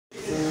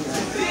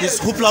It's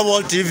Hoopla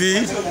World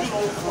TV.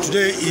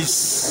 Today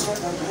is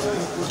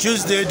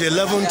Tuesday, the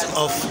 11th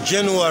of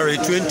January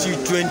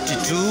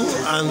 2022,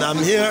 and I'm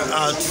here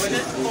at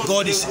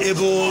God is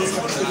Able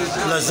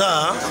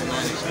Plaza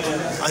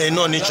in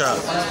Onitsha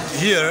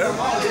here,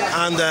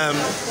 and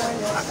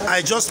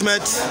I just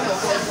met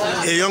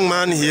a young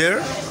man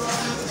here,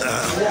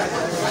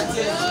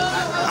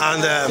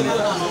 and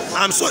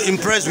I'm so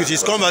impressed with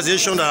his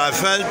conversation that I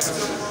felt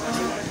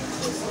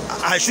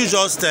I should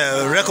just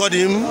record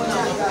him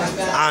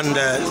and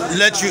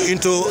let you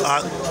into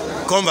a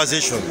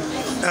conversation.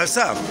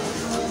 Sir,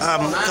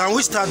 can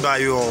we start by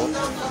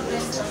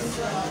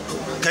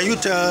can you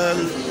tell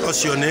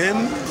us your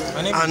name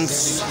and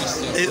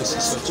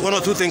one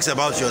or two things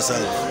about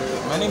yourself?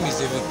 My name is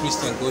David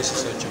Christian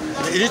Gosisocho.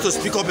 You need to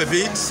speak up a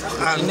bit.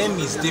 My name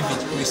is David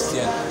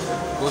Christian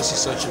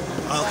Gosisocho.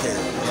 Okay.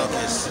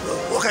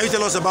 What can you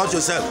tell us about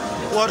yourself?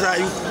 What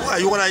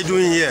are you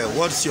doing here?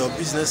 What's your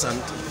business and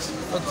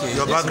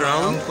your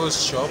background? My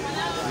uncle's shop.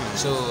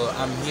 So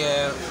I'm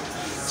here,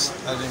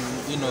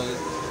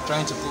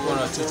 trying to put one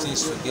or two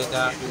things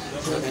together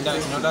in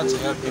order to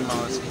help him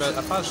out. But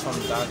apart from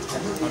that,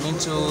 I'm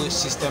into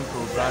system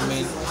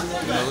programming,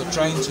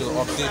 trying to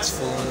update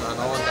phone and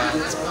all that.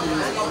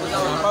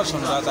 And apart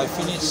from that, I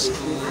finished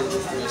school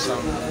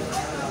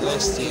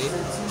last year.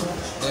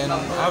 Then I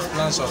have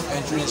plans of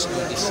entering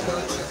school this year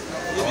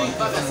or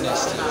even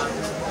next year.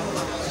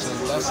 So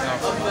that's now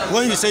for me.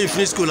 When you say you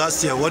finished school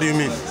last year, what do you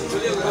mean?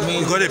 I mean,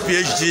 you got a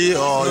PhD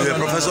or you're a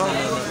professor?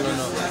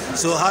 No.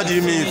 So how do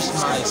you mean? I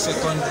finished my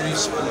secondary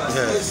school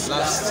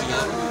last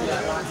year.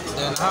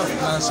 Then I have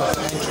plans of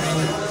entering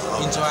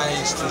into higher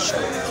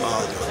institution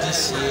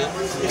this year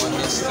or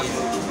next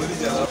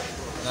year.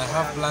 I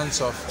have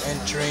plans of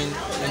entering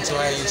into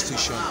higher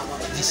institution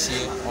this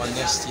year or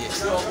next year.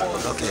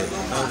 Okay,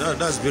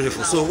 that's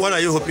beautiful. So what are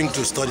you hoping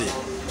to study?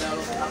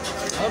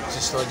 I hope to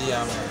study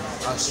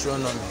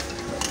astronomy.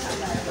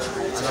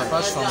 And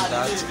apart from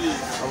that,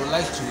 I would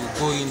like to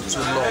go into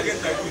law.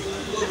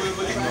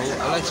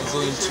 I like to go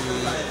into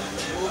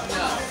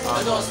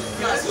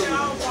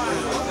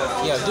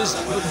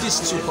these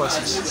two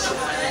courses.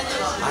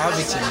 I have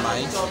it in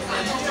mind.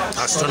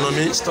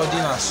 Astronomy?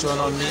 Studying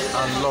astronomy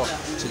and law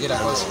together,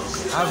 because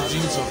I have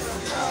dreams of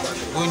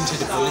going to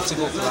the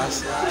political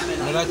class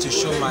in order to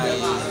show my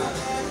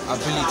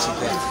ability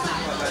there.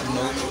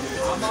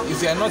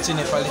 If you are not in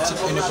a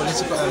particular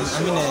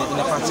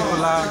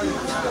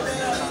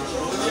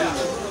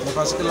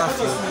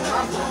field,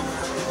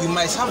 you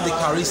might have the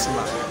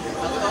charisma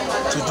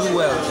to do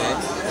well there,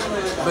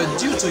 but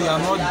due to you are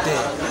not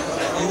there,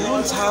 you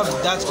won't have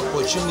that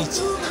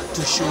opportunity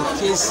to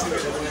showcase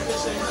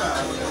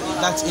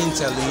that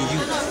intel in you.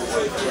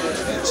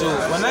 So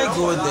when I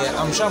go there,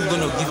 I'm sure I'm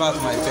going to give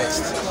out my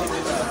best.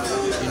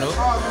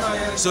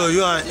 So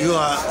you are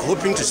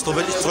hoping to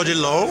study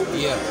law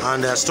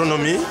and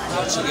astronomy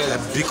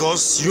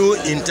because you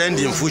intend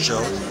in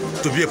future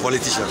to be a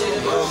politician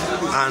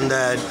and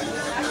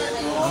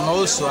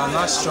also an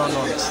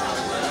astronaut.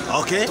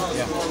 Okay.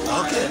 Yeah.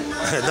 Okay.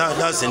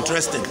 That's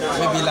interesting.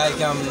 Maybe like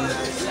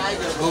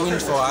going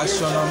for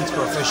astronaut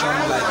profession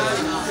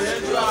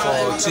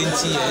for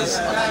 20 years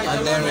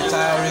and then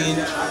retiring,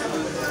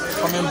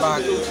 coming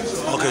back.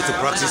 Okay, to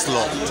practice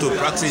law, to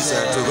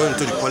go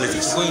into the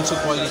politics. Go into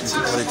politics.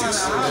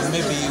 And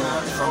maybe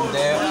from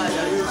there, I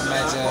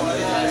might.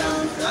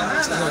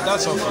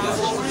 That's all for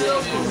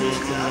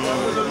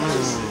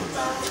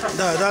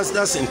now.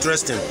 That's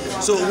interesting.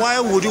 So why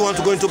would you want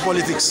to go into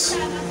politics?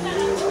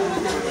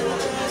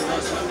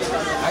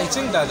 I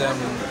think that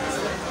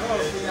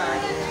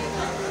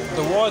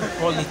the word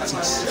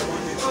politics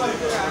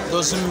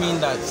doesn't mean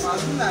that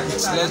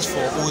it's left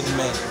for old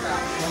men.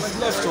 It's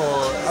left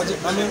for,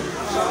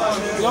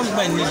 young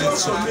men need it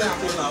too.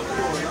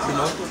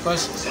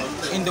 Because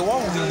in the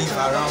world we live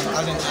around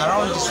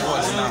this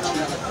world now,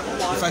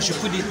 if I should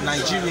put it,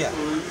 Nigeria,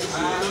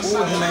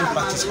 old men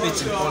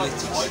participate in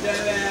politics.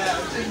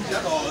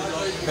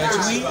 But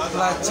we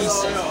practice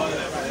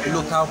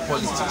local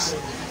politics,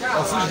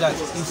 of which that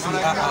if we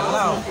are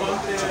allowed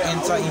to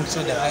enter into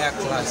the higher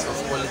class of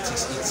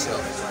politics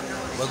itself,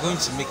 we're going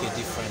to make a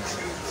difference,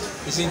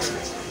 isn't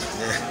it?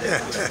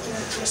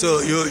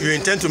 So you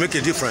intend to make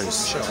a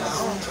difference? Sure.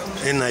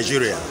 In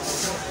Nigeria?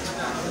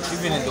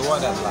 Even in the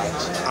world at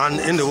large. And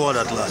in the world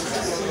at large.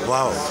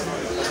 Wow.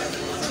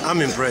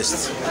 I'm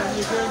impressed.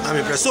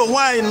 So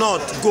why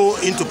not go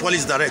into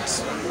police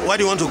direct? Why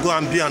do you want to go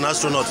and be an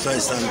astronaut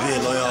first and be a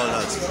lawyer, all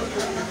that?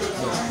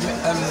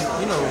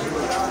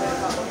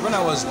 When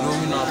I was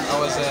growing up, I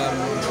was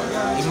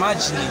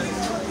imagining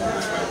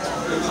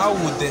how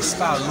would the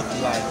star look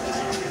like.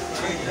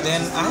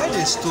 Then I heard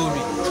a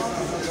story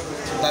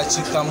that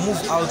you can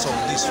move out of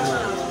this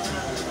world,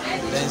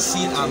 then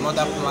see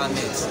another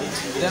planet.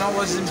 Then I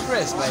was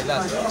impressed by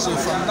that. So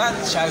from that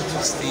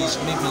childhood stage,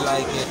 maybe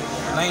like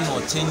 9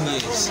 or 10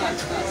 years,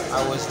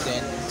 I was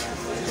then.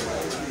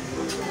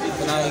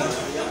 And I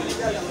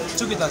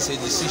took it as a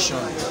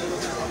decision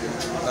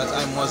that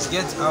I must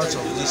get out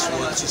of this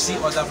world to see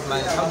other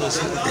planets. How does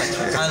it look like?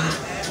 And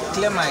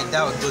clear my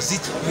doubt, does it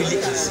really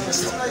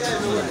exist?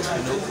 You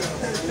know,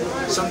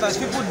 sometimes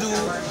people do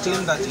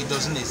claim that it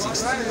doesn't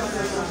exist.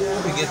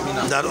 You get me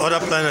now? That other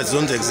planets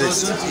don't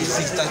exist. Doesn't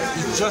exist, that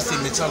it's just a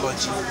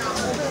mythology.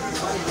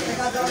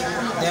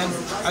 Then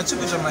I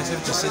took it on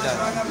myself to say that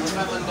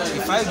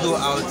if I go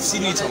out,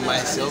 seeing it on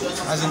myself,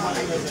 as in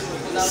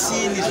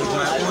seeing it with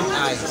my own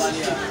eyes,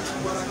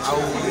 I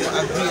will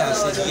agree and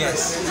say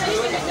yes,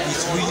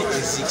 it really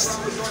exists.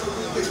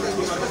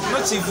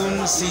 Not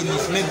even seeing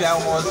it, maybe I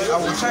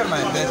will try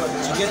my best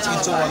to get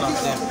into one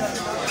of them.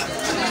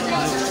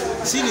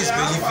 Seeing is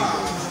believing.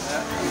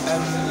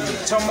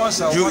 Thomas,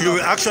 you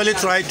will actually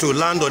try to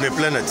land on a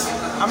planet.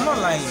 I'm not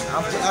lying.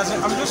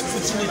 I'm just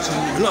putting it to.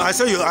 No, I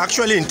say you're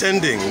actually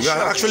intending. You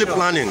are actually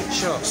planning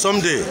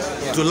someday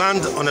to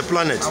land on a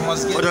planet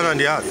other than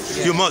the Earth.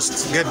 Yeah. You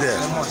must get there.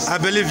 I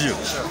believe you.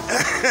 Sure.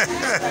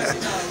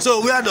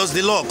 So where does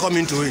the law come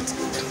into it?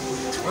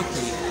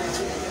 Okay.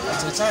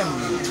 At the time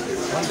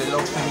when the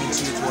law came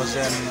into it was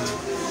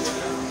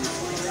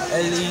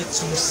early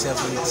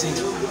 2017.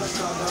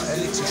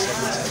 Early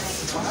 2017.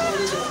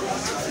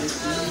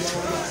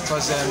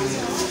 Because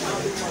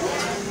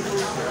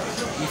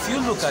if you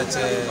look at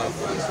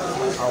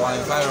our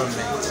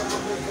environment,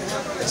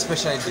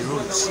 especially the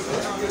roads,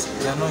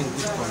 they are not in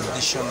good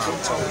condition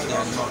at all. They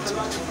are not.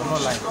 I'm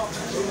not lying.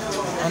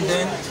 And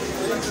then,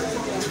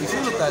 if you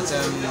look at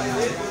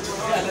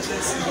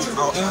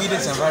our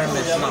immediate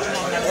environment now,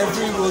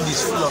 every road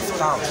is full of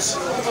cows.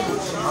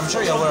 I'm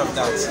sure you're aware of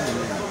that.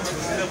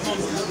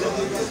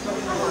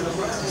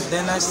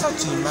 Then I start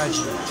to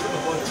imagine,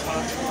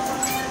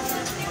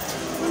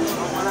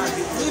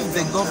 if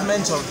the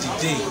government of the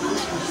day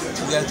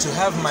were to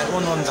have my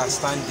own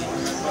understanding,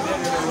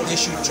 they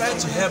should try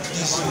to help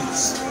these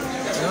youths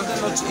in order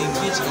not to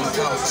engage in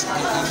cows,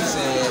 in these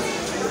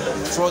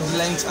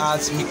fraudulent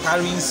acts,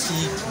 carrying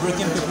sick,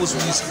 breaking people's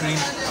windscreen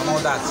and all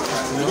that.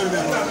 You know?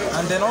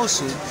 And then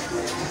also,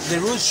 the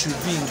roads should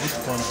be in good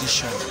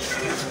condition.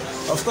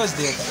 Of course,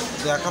 they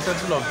are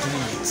capable of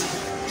doing it.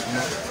 You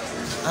know?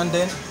 And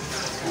then,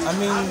 I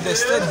mean, the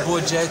state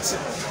budget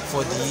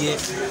for the year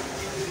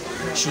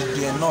should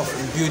be enough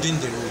in building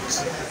the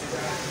roads.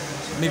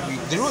 Maybe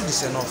the road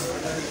is enough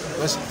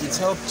because it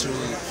helps to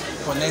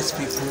connect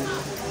people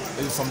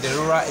maybe from the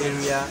rural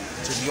area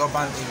to the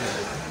urban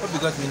area. What you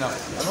got me now?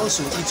 And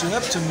also it will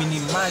help to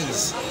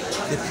minimize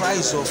the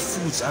price of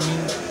foods. I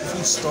mean,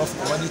 food stuff,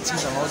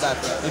 commodities and all that.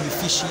 Maybe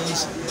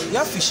fishes. You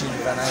have fishing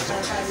in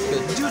Niger, but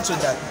due to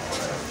that,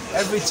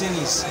 everything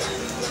is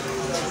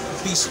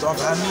pissed off.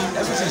 I mean,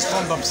 everything is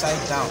turned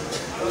upside down.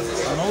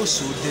 And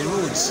also the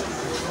roads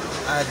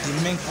are the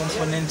main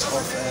component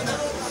of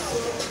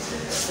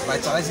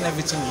vitalizing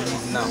everything we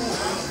need now.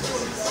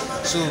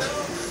 So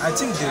I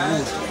think the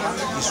road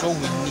is what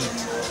we need,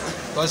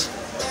 because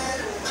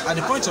at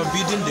the point of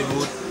building the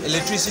road,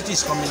 electricity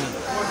is coming in.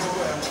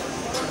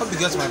 Hope you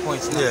get my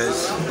point now.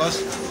 Yes. Because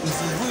if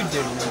we build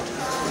the road,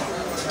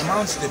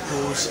 mount the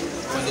poles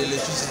for the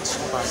electricity to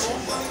pass,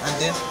 and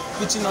then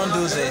putting on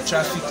those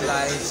traffic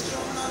lights,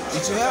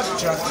 it will help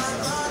traffic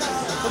now.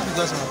 Hope you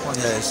got my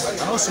point. Yes.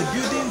 And also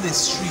building the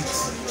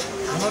streets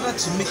in order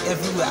to make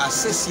everywhere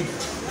accessible.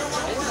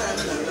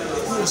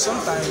 You know,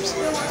 sometimes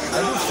I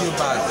do feel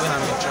bad when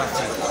I'm in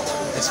traffic,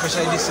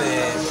 especially this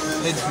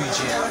head bridge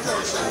here. I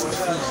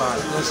feel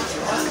bad because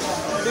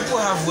people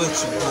have where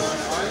to go.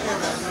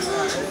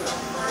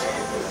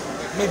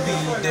 Maybe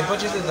they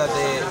budgeted that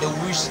they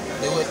wish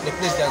the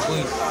place they're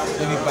going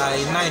maybe by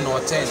 9 or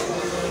 10.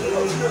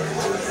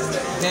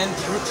 Then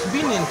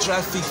being in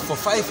traffic for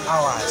 5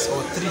 hours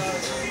or 3,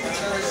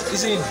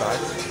 isn't it bad?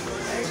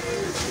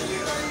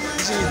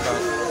 Isn't it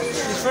bad?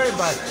 It's very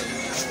bad.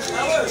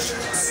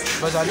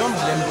 But I don't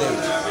blame them,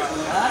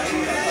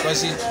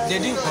 because they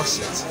didn't cause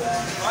it.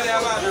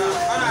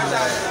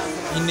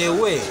 And, in a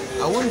way,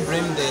 I won't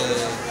blame the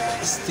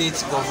state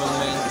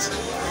government,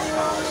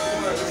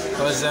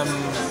 because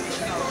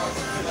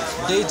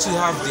they too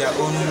have their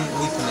own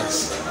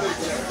weakness.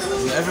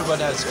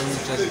 Everybody has their own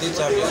weakness. They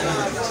too have their own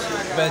weakness.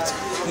 But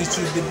it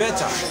would be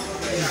better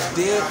if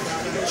they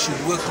should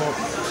wake up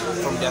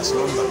from their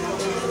slumber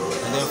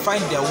and then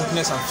find their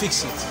weakness and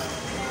fix it.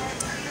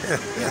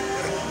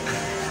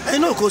 I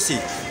know, Kosi.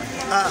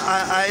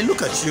 I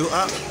look at you.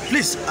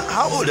 Please,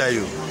 how old are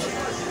you?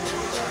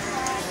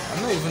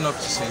 I'm not even up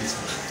to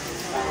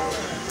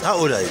 20. How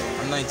old are you?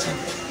 I'm 19.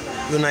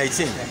 You're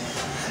 19.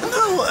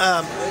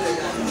 Now,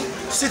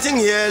 sitting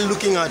here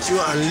looking at you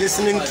and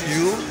listening to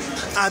you,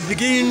 I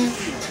begin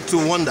to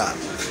wonder.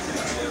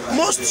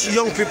 Most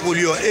young people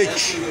your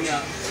age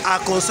are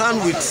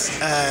concerned with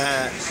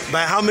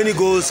by how many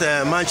goals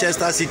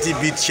Manchester City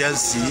beat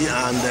Chelsea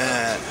and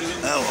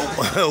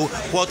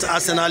what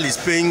Arsenal is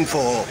paying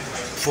for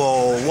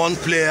one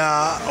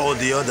player or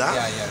the other.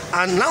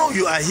 Yeah. And now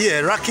you are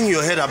here racking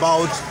your head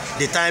about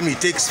the time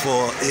it takes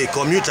for a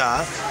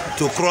commuter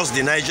to cross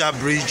the Niger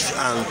Bridge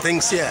and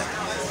things here.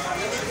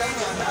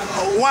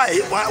 Why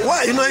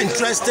are you not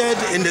interested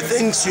in the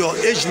things your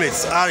age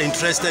mates are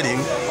interested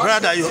in?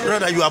 Rather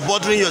you are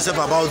bothering yourself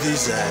about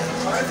these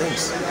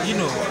things. You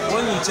know,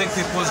 when you take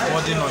people's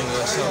burden on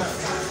yourself,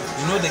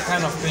 you know the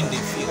kind of pain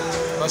they feel.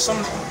 But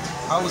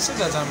I would say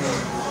that I'm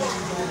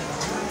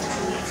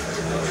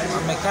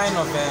a kind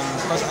of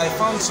because I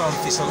found some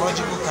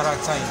physiological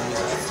character in me.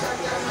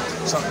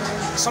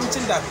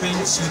 Something that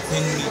pains you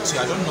pain me too.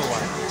 I don't know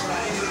why.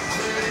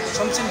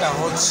 Something that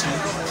hurts you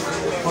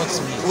hurts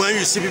me. When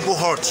you see people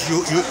hurt,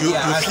 you feel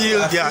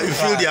their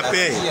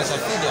pain. Yes, I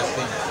feel their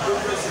pain.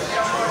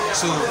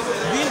 So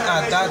being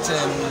at that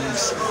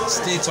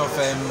state of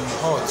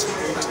hurt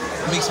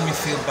makes me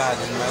feel bad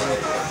in my way.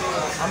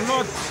 I'm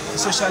not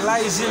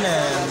socializing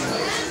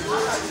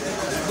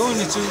going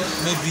into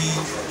maybe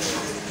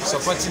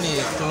supporting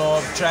a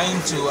club, trying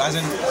to, as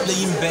in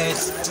playing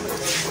bets.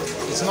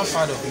 It's not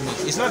part of me.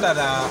 It's not that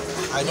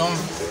I don't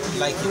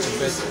like it to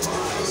bet.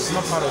 It's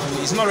not part of me.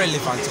 It's not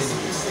relevant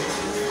anymore.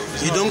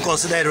 You don't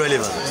consider it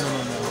relevant?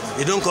 No.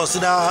 You don't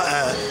consider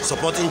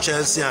supporting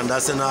Chelsea and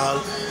Arsenal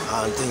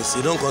and things?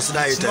 You don't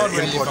consider it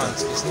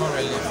important? It's not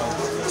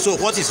relevant. So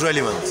what is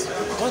relevant?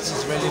 What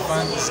is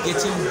relevant is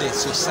getting the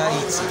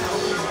society,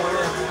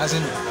 as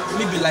in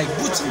maybe like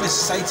booting the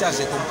society as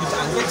a computer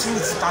and getting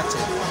it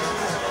started.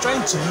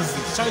 Trying to move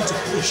it, trying to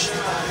push.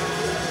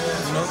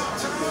 You know,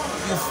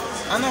 if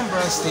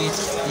Anambra State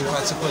in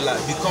particular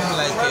become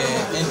like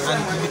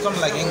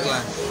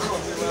England,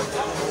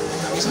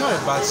 it's not a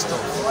bad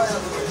stuff.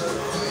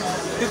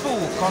 People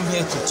will come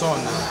here to tour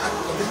now.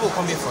 People will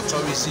come here for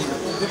tourism.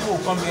 People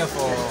will come here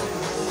for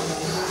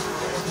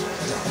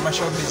the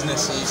commercial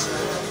businesses.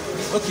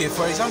 Okay,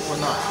 for example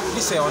now,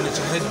 this is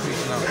Onitsha head bridge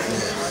now.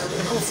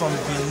 People from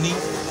Benin,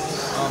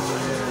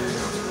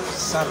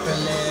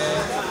 Sapele,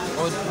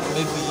 or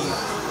maybe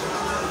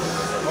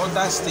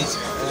other states,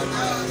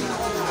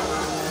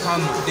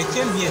 they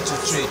came here to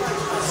trade,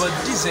 but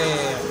this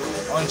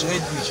Onitsha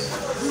head bridge,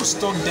 who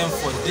stocked them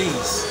for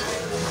days?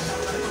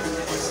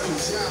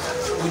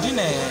 Within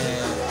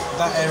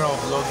that era of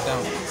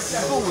lockdown,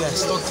 people were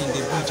stuck in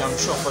the bridge, I'm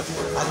sure, for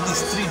at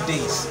least 3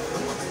 days,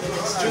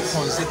 3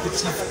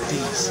 consecutive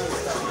days.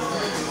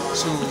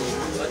 So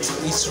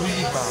it's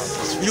really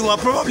bad. You were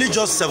probably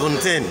just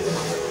 17. No,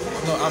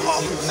 I'm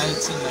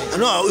 19.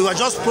 No, you were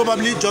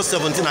probably just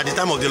 17 at the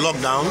time of the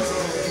lockdown.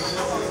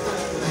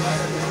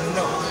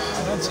 No, I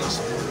don't think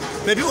so.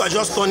 Maybe you were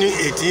just turning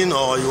 18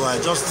 or you were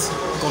just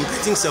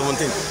completing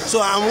 17.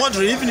 So I'm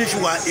wondering, even if you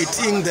were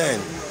 18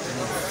 then,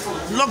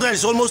 lockdown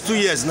is almost 2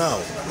 years now.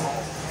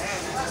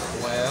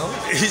 Well,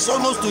 it's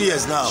almost 2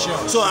 years now.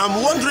 Sure. So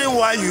I'm wondering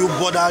why you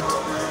bothered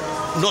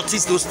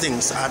notice those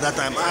things at that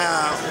time.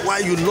 Why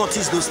you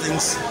noticed those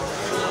things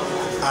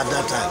at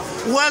that time.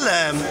 Well,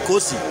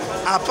 Kosi,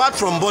 apart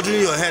from bothering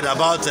your head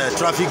about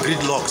traffic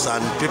gridlocks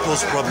and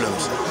people's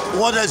problems,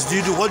 what else do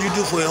you do? What do you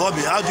do for a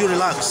hobby? How do you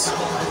relax?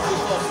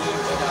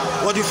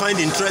 What do you find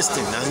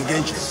interesting and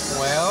engaging?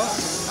 Well,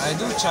 I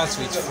do chat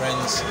with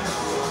friends.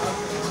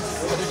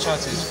 On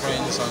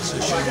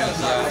social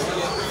media,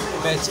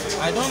 but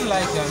I don't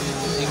like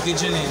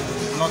engaging in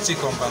naughty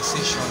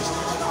conversations.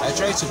 I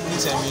try to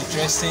put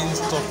interesting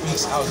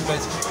topics out, but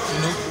you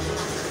know,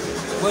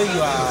 when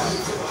you are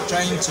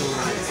trying to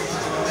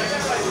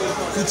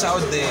put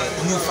out the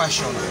new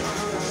fashion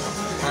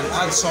and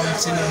add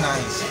something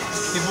nice,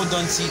 people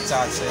don't see it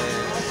as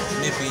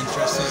maybe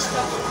interesting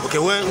stuff. Okay,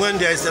 when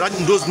there is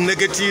those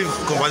negative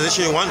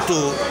conversation, you want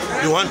to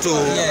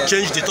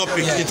change the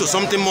topic into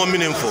something more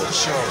meaningful.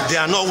 Sure. They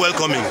are not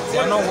welcoming. They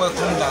are not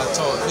welcomed at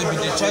all. Maybe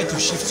they try to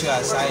shift you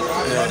aside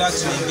in order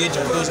to engage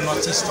on those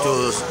naughty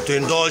stuff. To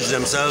indulge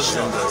themselves.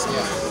 Sure.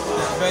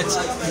 But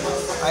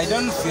I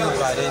don't feel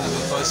bad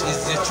anyway because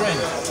it's the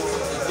trend.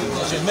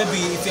 Maybe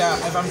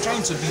if I'm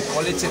trying to be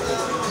political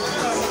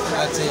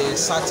at a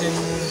certain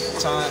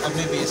time,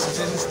 maybe a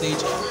certain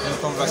stage in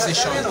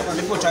conversation,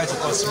 people try to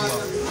cut me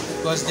off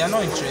because they are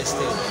not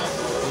interested.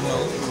 You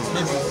know,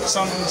 maybe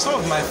some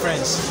of my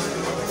friends,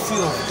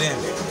 few of them,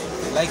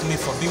 like me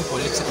for being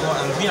political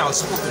and being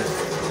outspoken. You know,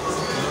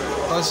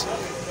 because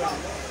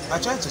I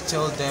try to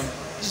tell them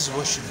this is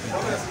what should be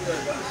done.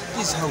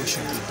 This is how it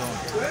should be done.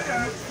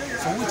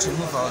 For we to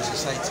move our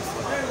society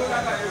forward.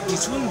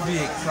 It won't be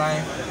a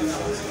crime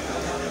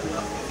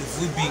if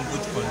we be in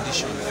good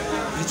condition.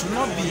 It will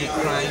not be a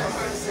crime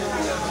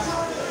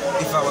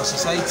if our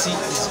society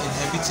is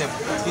inhabitable.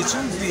 It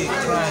won't be a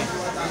crime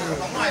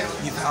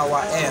if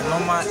our air,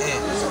 normal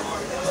air,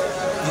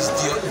 is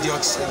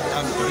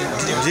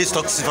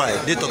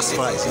detoxified.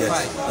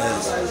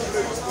 Yes.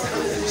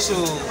 So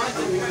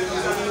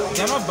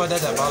they're not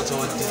bothered about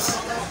all this.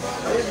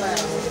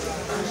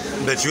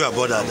 But you are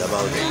bothered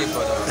about it. Really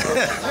bothered.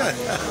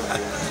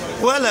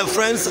 Well,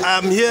 friends,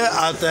 I'm here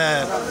at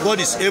God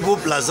is Able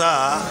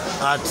Plaza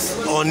at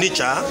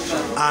Onitsha,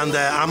 and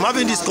I'm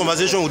having this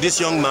conversation with this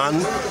young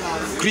man,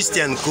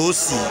 Christian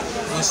Kosi.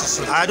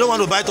 I don't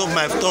want to bite off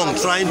my tongue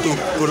trying to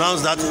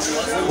pronounce that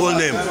whole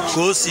name.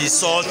 Kosi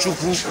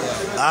Sochuku.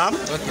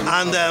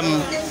 And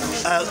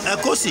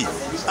Kosi,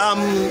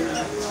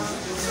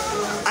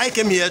 I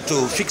came here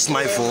to fix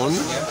my phone,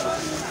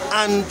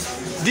 and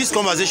this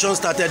conversation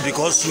started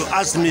because you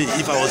asked me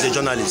if I was a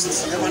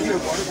journalist.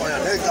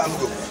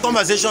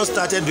 Conversation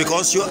started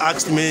because you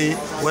asked me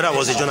whether I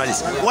was a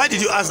journalist. Why did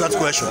you ask that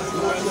question?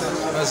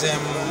 Because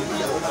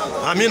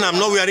I mean, I'm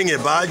not wearing a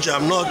badge.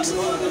 I'm not.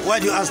 Why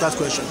do you ask that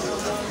question?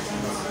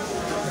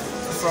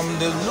 from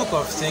the look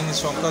of things,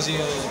 because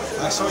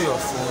I saw your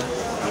phone,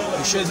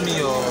 you showed me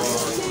your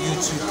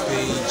YouTube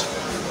page,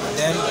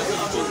 then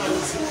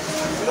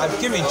I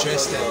became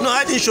interested. No,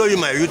 I didn't show you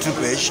my YouTube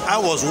page. I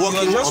was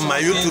working on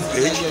my YouTube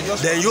page.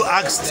 Then you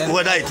asked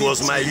whether it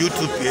was my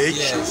YouTube page,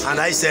 yes.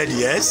 And I said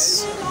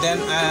yes. Then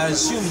I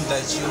assumed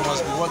that you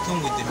must be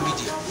working with the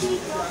media.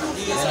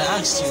 Then I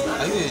asked you,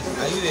 are you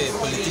a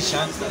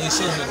politician? And you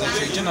said no,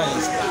 that you're a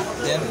journalist.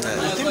 Then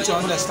I came to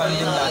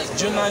understanding that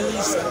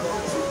journalists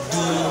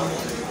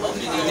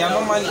they are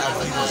normally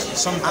abused.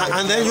 Sometimes.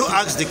 And then you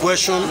asked the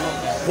question,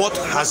 what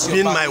has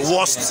been my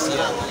worst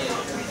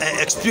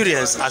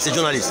experience as a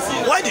journalist?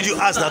 Why did you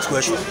ask that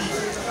question?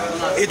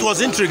 It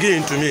was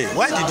intriguing to me.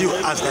 Why did you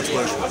ask that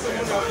question?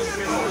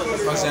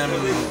 Because I am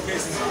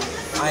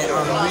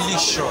really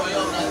sure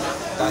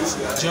that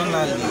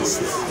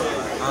journalists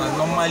are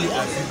normally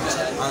abused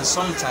and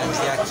sometimes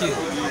they are killed.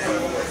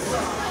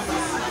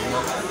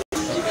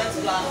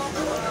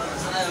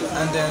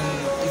 And then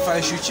if I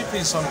should chip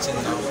in something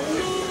now,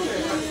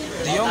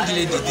 the young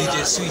lady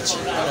DJ Switch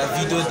that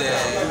videoed the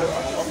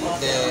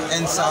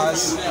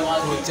NSAS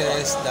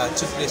protest that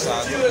took place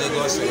at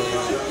Lagos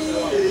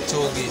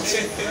toll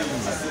gate.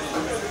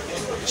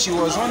 She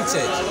was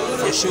wanted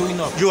for showing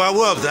up. You are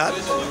aware of that?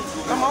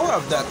 I'm aware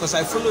of that because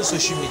I follow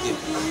social media.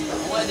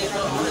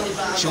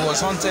 She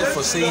was wanted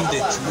for saying the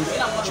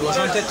truth. She was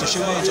wanted to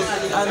show up.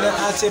 And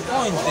at a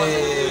point,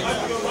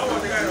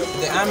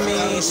 the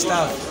army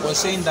staff was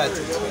saying that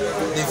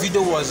the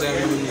video was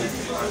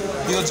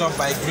built up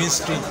by green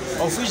screen,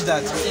 of which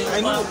that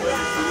I know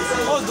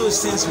all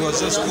those things was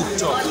just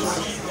cooked up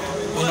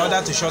in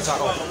order to shut her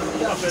up.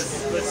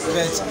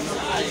 But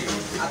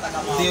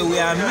they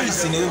were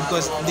missed in a way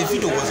because the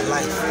video was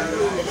live.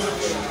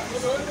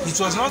 It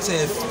was not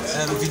a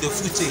video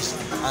footage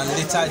and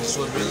later it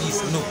was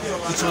released. No,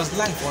 it was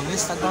live on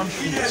Instagram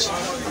page.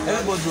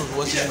 Everybody was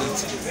watching it.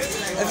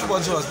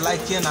 Everybody was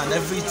liking and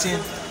everything,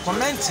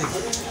 commenting.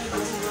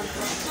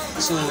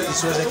 So it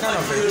was a kind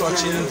of a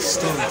touching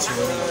story to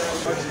me.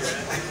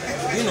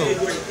 You know,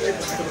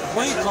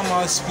 when you come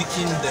out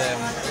speaking the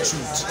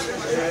truth,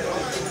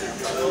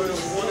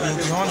 you'll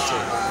be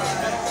haunted,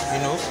 you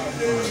know,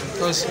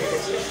 because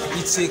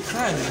it's a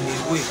crime in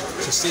a way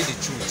to say the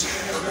truth.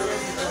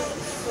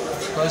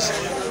 Because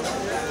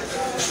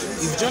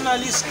if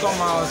journalists come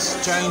out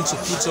trying to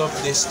put up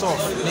their stuff,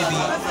 maybe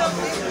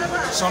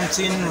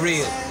something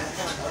real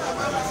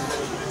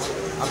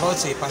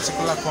about a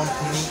particular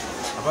company,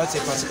 about a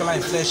particular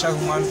influential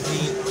human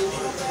being,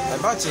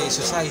 about a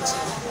society,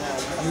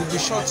 you'll be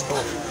shut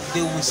off.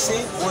 They will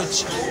say what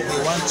they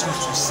want you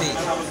to say.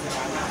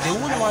 They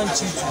won't want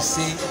you to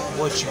say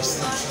what you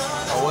see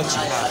or what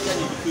you have.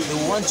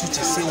 They want you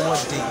to say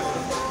what they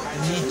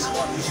need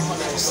you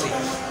to say.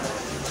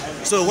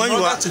 So when you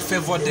are to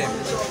favor them.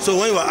 So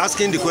when you were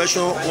asking the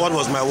question, what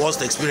was my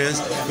worst experience,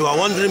 you were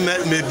wondering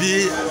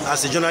maybe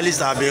as a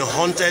journalist I've been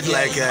haunted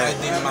like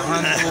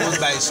handled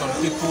by some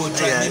people.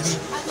 Yes.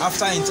 Maybe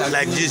after interviewing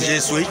like DJ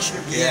Switch.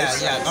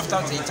 Yes. Yeah.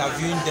 After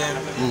interviewing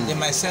them, they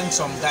might send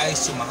some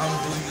guys to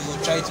handle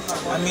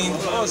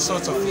you. All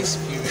sorts of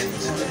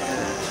experience.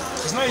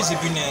 It's not easy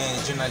being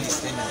a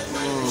journalist anyway.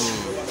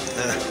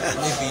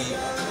 Maybe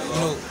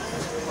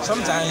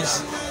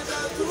sometimes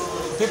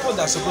people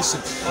that are supposed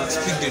to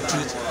speak the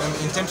truth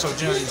in terms of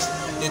journalists,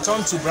 they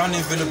turn to brown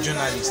envelope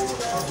journalists,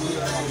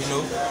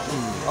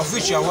 of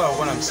which you are aware of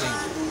what I'm saying.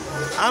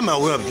 I'm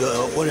aware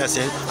of what you're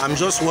saying. I'm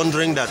just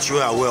wondering that you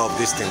are aware of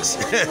these things.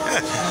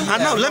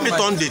 And now let me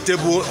turn the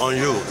table on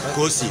you,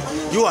 Kosi.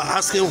 You are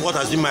asking what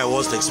has been my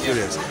worst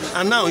experience.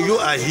 And now you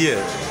are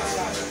here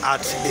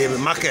at a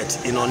market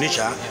in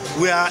Onitsha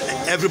where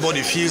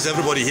everybody feels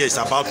everybody here is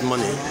about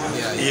money.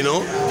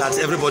 That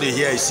everybody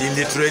here is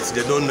illiterate.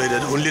 They don't know, they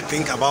only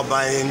think about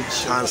buying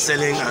and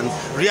selling, and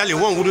really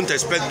one wouldn't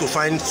expect to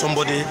find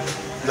somebody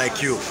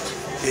like you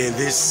in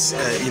this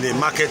in a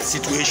market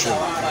situation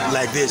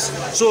like this.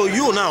 So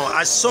you now,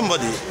 as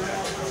somebody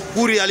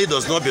who really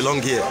does not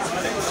belong here,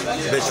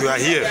 but you are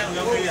here,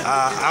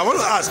 I want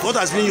to ask, what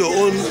has been your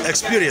own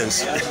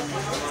experience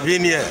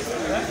being here?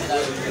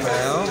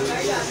 Well,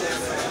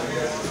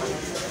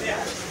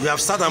 you have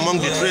sat among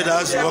the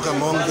traders, walk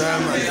among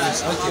them,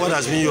 and what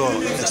has been your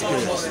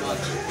experience?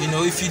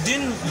 If you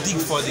didn't dig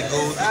for the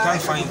gold, you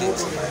can't find it.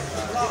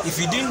 If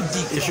you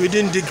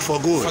didn't dig for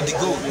gold,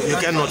 you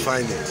cannot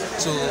find it.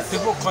 So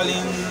people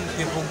calling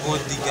people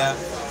gold digger,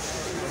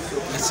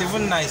 it's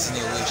even nice in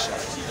a way,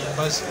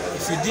 because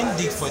if you didn't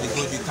dig for the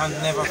gold, you can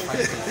never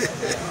find it.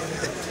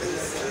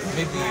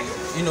 Maybe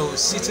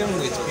sitting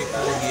with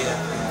people here.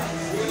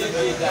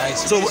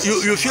 So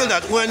you feel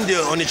that when the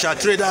Onitsha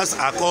traders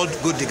are called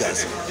good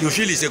diggers, you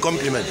feel it's a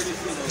compliment?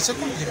 It's a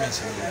compliment.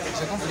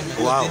 It's a compliment.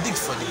 Wow. They dig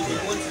for the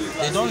gold.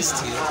 They don't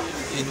steal.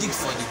 They dig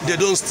for the gold. They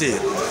don't steal.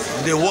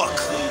 They work.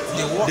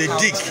 They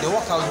dig. They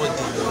work out what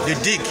they do. They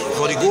dig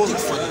for the gold. They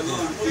dig for the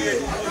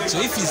gold. So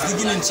if he's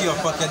digging into your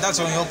pocket,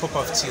 that's on your cup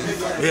of tea.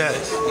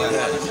 Yes.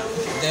 Yeah.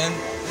 Then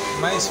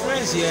my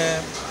experience here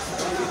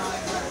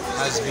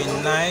has been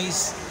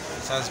nice.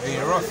 It has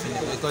been rough,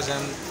 because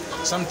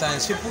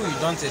sometimes people you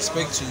don't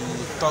expect to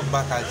talk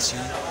back at you,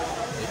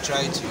 they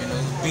try to,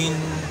 being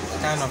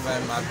kind of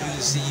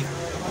abusive.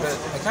 But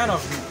the kind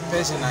of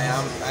person I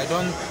am, I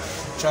don't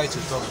try to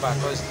talk back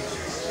because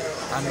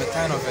I'm a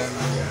kind of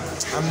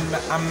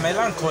I'm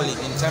melancholic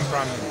in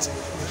temperament.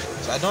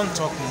 So I don't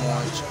talk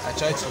much. I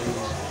try to.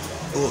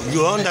 Oh,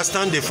 you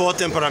understand the 4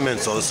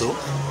 temperaments also?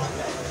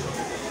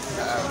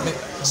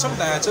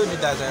 Sometimes I told you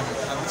that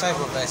I'm a type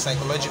of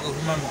psychological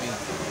human being.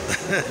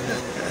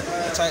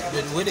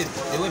 The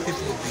way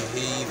people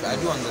behave, I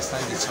do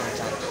understand it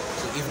sometimes.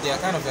 So if they are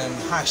kind of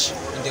harsh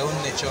in their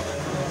own nature,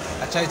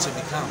 I try to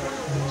be calm.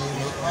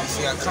 If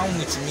you are calm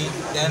with me,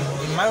 then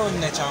in my own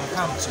nature I'm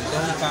calm too.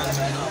 Then we can't.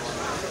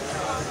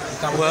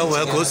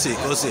 Well, go see.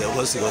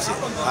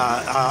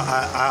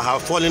 I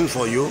have fallen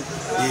for you.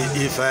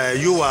 If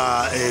you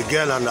were a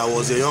girl and I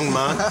was a young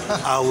man,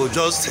 I would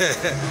just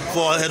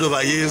fall head over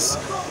heels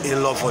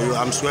in love for you.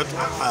 I'm swept.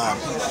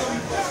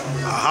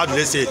 How do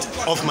they say it?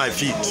 Off my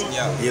feet.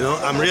 Yeah.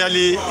 I'm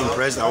really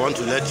impressed. I want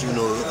to let you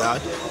know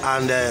that.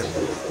 And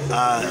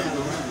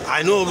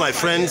I know my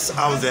friends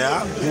out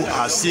there who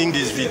are seeing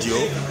this video.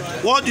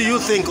 What do you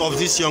think of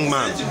this young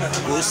man?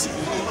 Go see.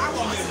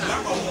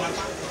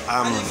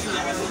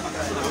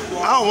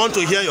 I want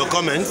to hear your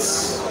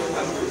comments.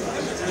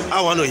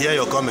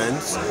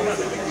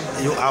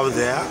 You out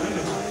there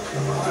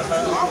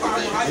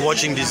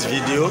watching this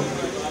video,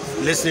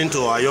 listening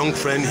to our young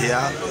friend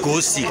here,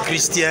 Kosi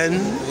Christian.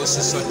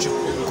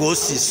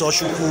 Kosi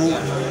Sochukwu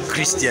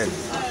Christian.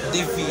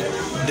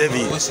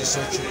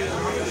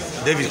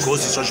 David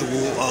Kosi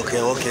Sochukwu.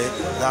 Okay.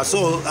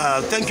 So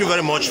thank you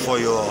very much for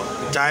your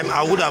time.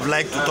 I would have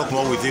liked to talk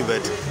more with you,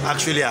 but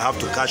actually I have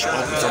to catch up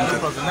with something.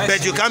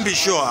 But you can be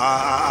sure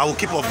I will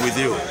keep up with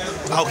you.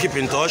 I'll keep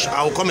in touch.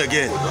 I will come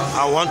again.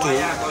 I want to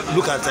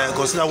look at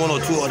consider 1 or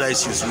 2 other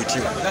issues with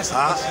you.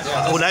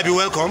 Would I be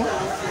welcome?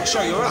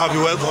 Sure, you're welcome. I'll be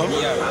welcome.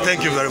 Yeah.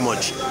 Thank you very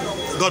much.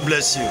 God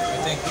bless you.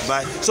 Thank you.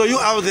 Bye. So you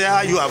out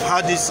there, you have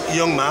had this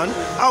young man.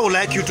 I would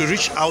like you to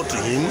reach out to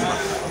him.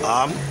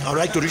 I would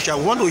like to reach out.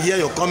 I want to hear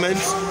your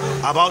comments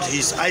about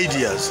his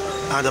ideas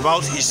and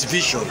about his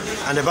vision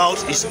and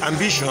about his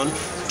ambition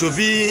to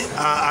be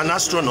an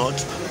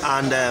astronaut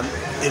and a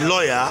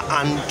lawyer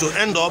and to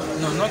end up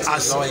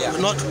as a lawyer.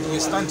 Not you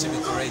stand to be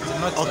corrected.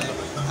 Not okay.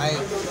 I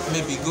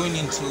may be going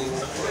into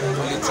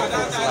political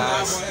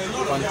class,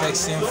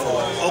 contesting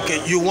for.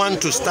 Okay, you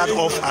want to start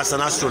off as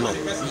an astronaut.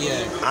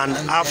 Yeah. And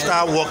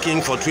after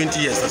working for 20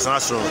 years as an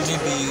astronaut.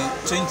 Maybe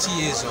 20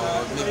 years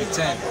or maybe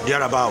 10.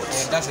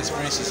 Thereabouts. That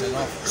experience is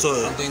enough.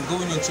 So and then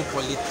going into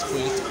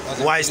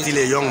why still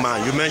a young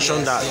man? You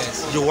mentioned that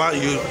yes.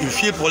 you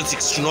feel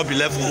politics should not be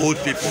left for old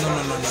people.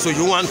 No. So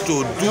you want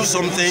to do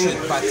something.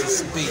 Should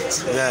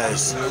participate.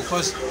 Yes.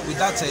 Because with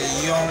that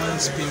young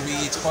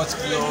spirit, hot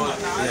blood,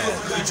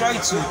 we try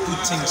to put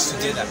things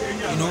together.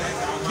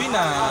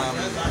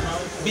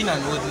 Being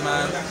an old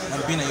man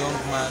and being a young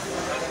man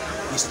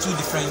is 2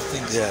 different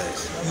things.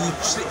 Yes.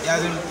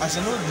 As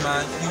an old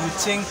man, you would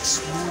think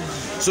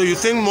slowly. So you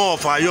think more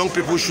of our young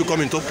people should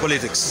come into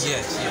politics?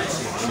 Yes.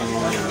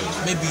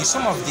 Maybe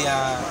some of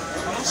their,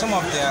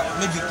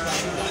 maybe,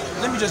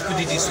 let me just put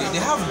it this way, they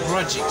have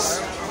grudges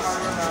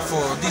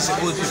for these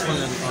old people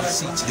on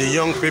seat. The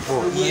young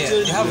people? Yeah,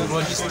 they have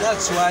grudges.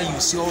 That's why you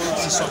see all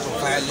this sort of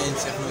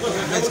violence.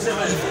 But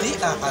if they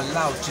are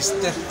allowed to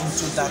step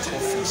into that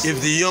office.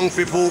 If the young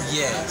people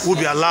will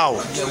be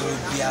allowed. Yeah,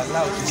 will be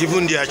allowed.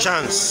 Given their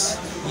chance.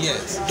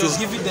 Yes, just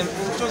give them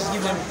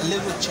a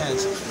little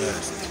chance.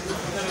 Yes.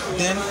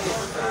 Then,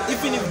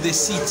 even if the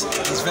seat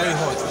is very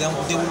hot, then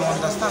they will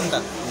understand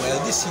that, well,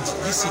 this seat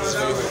is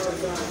very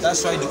hot.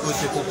 That's why the old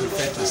people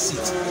prefer to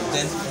sit.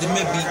 Then they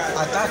may be,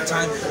 at that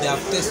time, they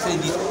have tested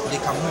it, they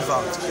can move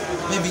out.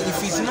 Maybe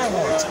if it's not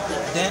hot,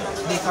 then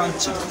they can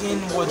chip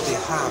in what they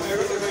have.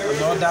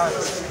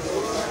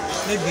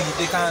 Maybe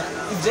they can,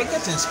 if they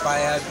get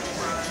inspired.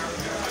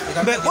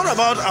 But what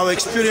about our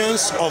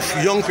experience of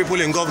young people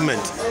in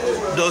government?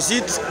 Does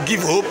it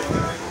give hope?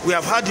 We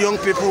have had young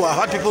people, I've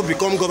had people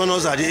become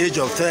governors at the age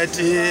of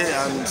 30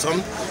 and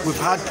some. We've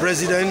had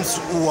presidents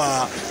who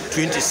are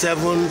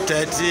 27,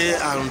 30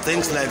 and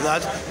things like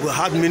that. We've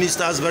had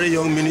ministers, very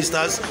young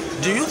ministers.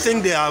 Do you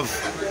think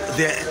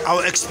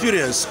our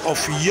experience of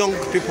young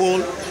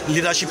people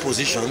leadership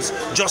positions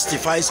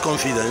justifies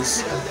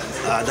confidence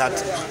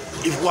that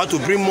if we were to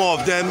bring more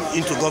of them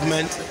into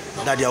government,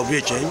 that there will be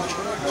a change?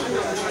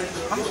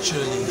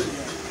 Actually,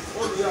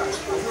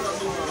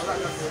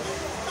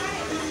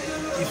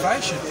 if I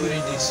should put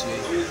it this way,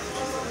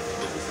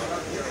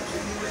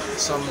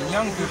 some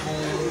young people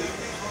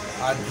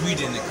are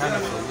greedy in a kind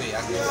of a way,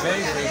 and they're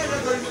very, very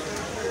greedy.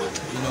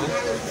 You know,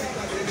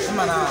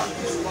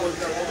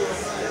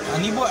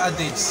 an Igbo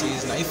adage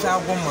says, "Now if I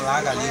want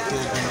malaga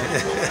little,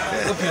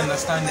 hope you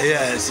understand."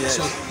 Yes, yes.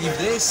 So if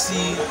they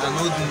see an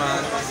old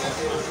man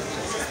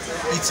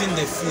eating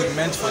the food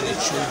meant for the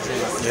children,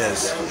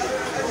 yes,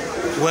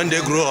 when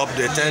they grow up,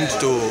 they tend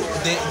to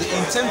they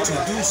intend to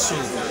do so.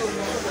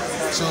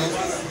 So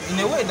in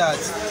a way that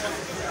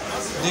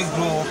they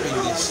grow up in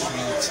the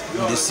street,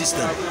 in the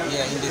system.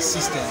 Yeah, in the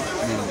system,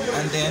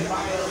 and then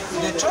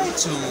they try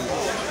to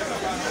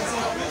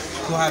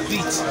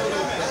cohabit.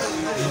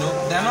 You know,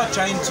 they're not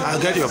trying to. I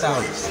get your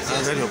point.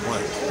 I get your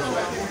point.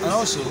 And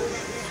also,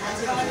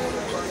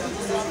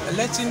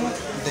 letting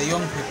the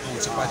young people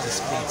to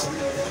participate,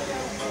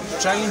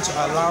 trying to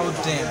allow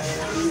them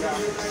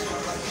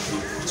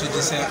to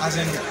decide, as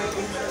in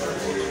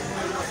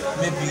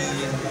maybe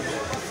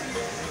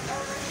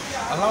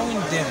allowing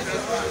them.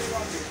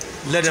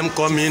 Let them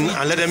come in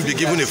and let them be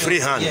given a free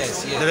hand.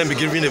 Yes, yes. Let them be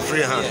given a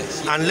free hand.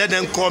 Yes, yes. And let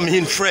them come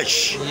in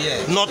fresh.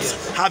 Yes, not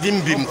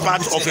having been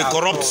part of a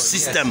corrupt yes,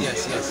 system,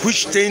 yes, yes.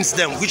 which taints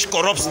them, which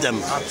corrupts them.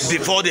 Absolutely.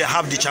 Before they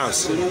have the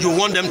chance. You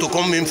want them to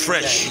come in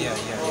fresh. Yeah.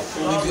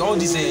 Maybe all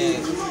this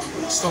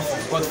stuff of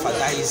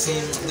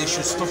godfatherism, they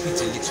should stop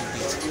it a little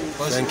bit.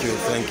 Thank you.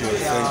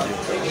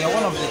 They are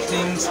one of the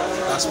things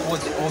that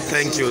support all the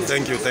Thank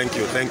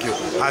you.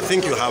 I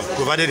think you have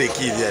provided a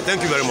key there.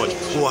 Thank you very much.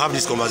 We will have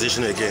this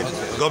conversation again.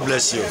 Okay. God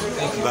bless you.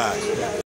 Thank you. Bye.